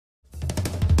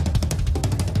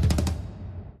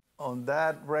on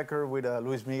that record with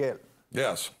Luis Miguel.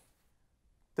 Yes.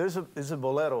 It's a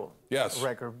bolero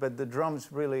record, but the drums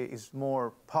really is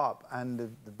more pop, and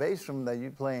the bass drum that you're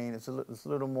playing is a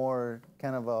little more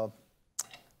kind of a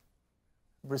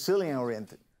Brazilian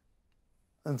oriented.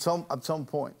 At some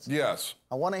points. Yes.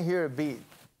 I want to hear a beat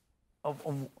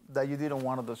that you did on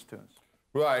one of those tunes.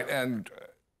 Right, and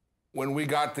when we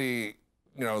got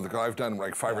I've done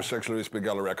like 5 or 6 Luis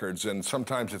Miguel records, and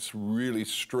sometimes it's really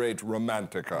straight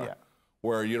romantica,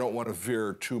 where you don't want to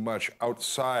veer too much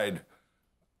outside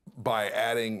by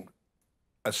adding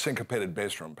a syncopated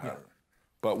bass drum pattern.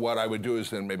 But what I would do is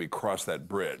then maybe cross that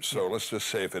bridge. So let's just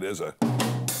say if it is a...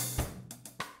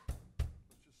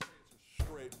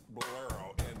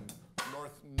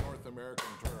 North American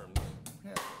terms.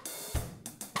 Yeah.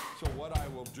 So what I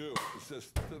will do is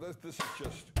this is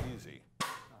just easy.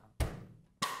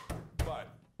 But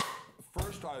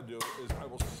first I do is I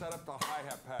will set up the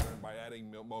hi-hat pattern by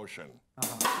adding motion.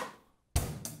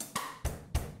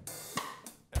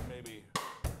 And maybe,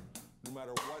 no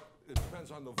matter what, it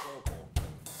depends on the vocal.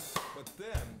 But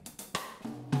then,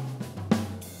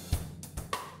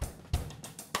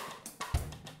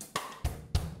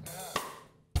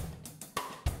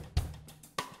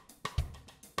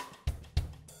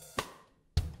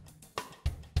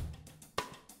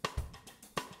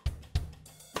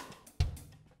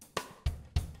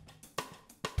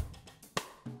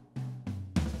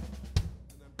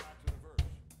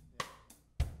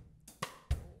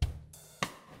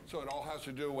 so it all has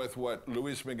to do with what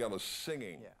Luis Miguel is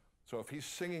singing. Yeah. So if he's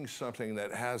singing something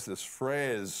that has this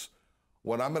phrase,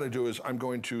 what I'm going to do is I'm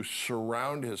going to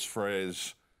surround his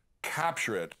phrase,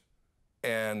 capture it,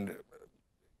 and,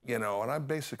 and I'm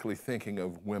basically thinking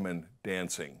of women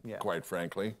dancing, quite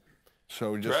frankly.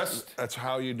 So just, that's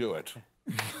how you do it.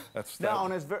 Now,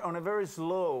 on a very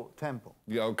slow tempo.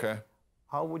 Yeah, okay.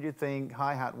 How would you think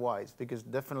hi-hat-wise? Because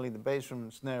definitely the bass drum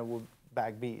and snare will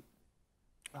backbeat.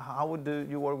 How would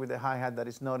you work with a hi-hat that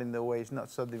is not in the way, it's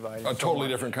not subdivided? A totally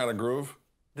different kind of groove?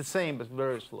 The same, but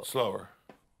very slow. Slower.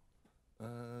 Keep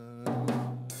in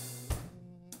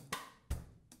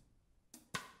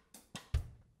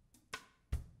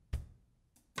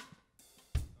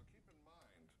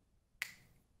mind,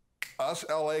 us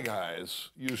LA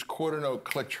guys use quarter note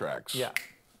click tracks. Yeah.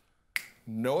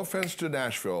 No offense to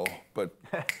Nashville, but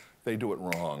they do it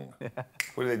wrong.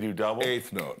 What do they do, double?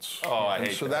 8th notes. Oh, I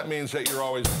hate so that means that you're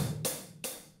always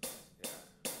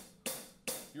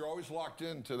locked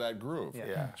into that groove.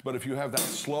 Yeah. But if you have that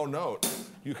slow note,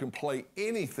 you can play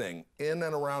anything in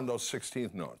and around those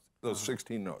 16th notes, those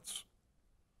 16 notes.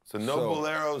 So no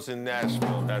boleros in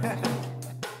Nashville. That's So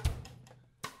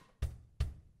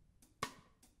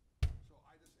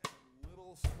I just add a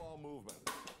little small movement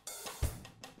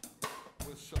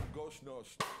with some ghost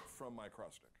notes from my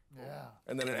cross stick. Yeah.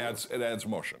 And then it adds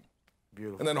motion.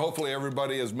 Beautiful. And then hopefully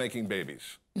everybody is making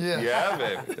babies. yeah,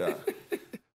 baby. Yeah.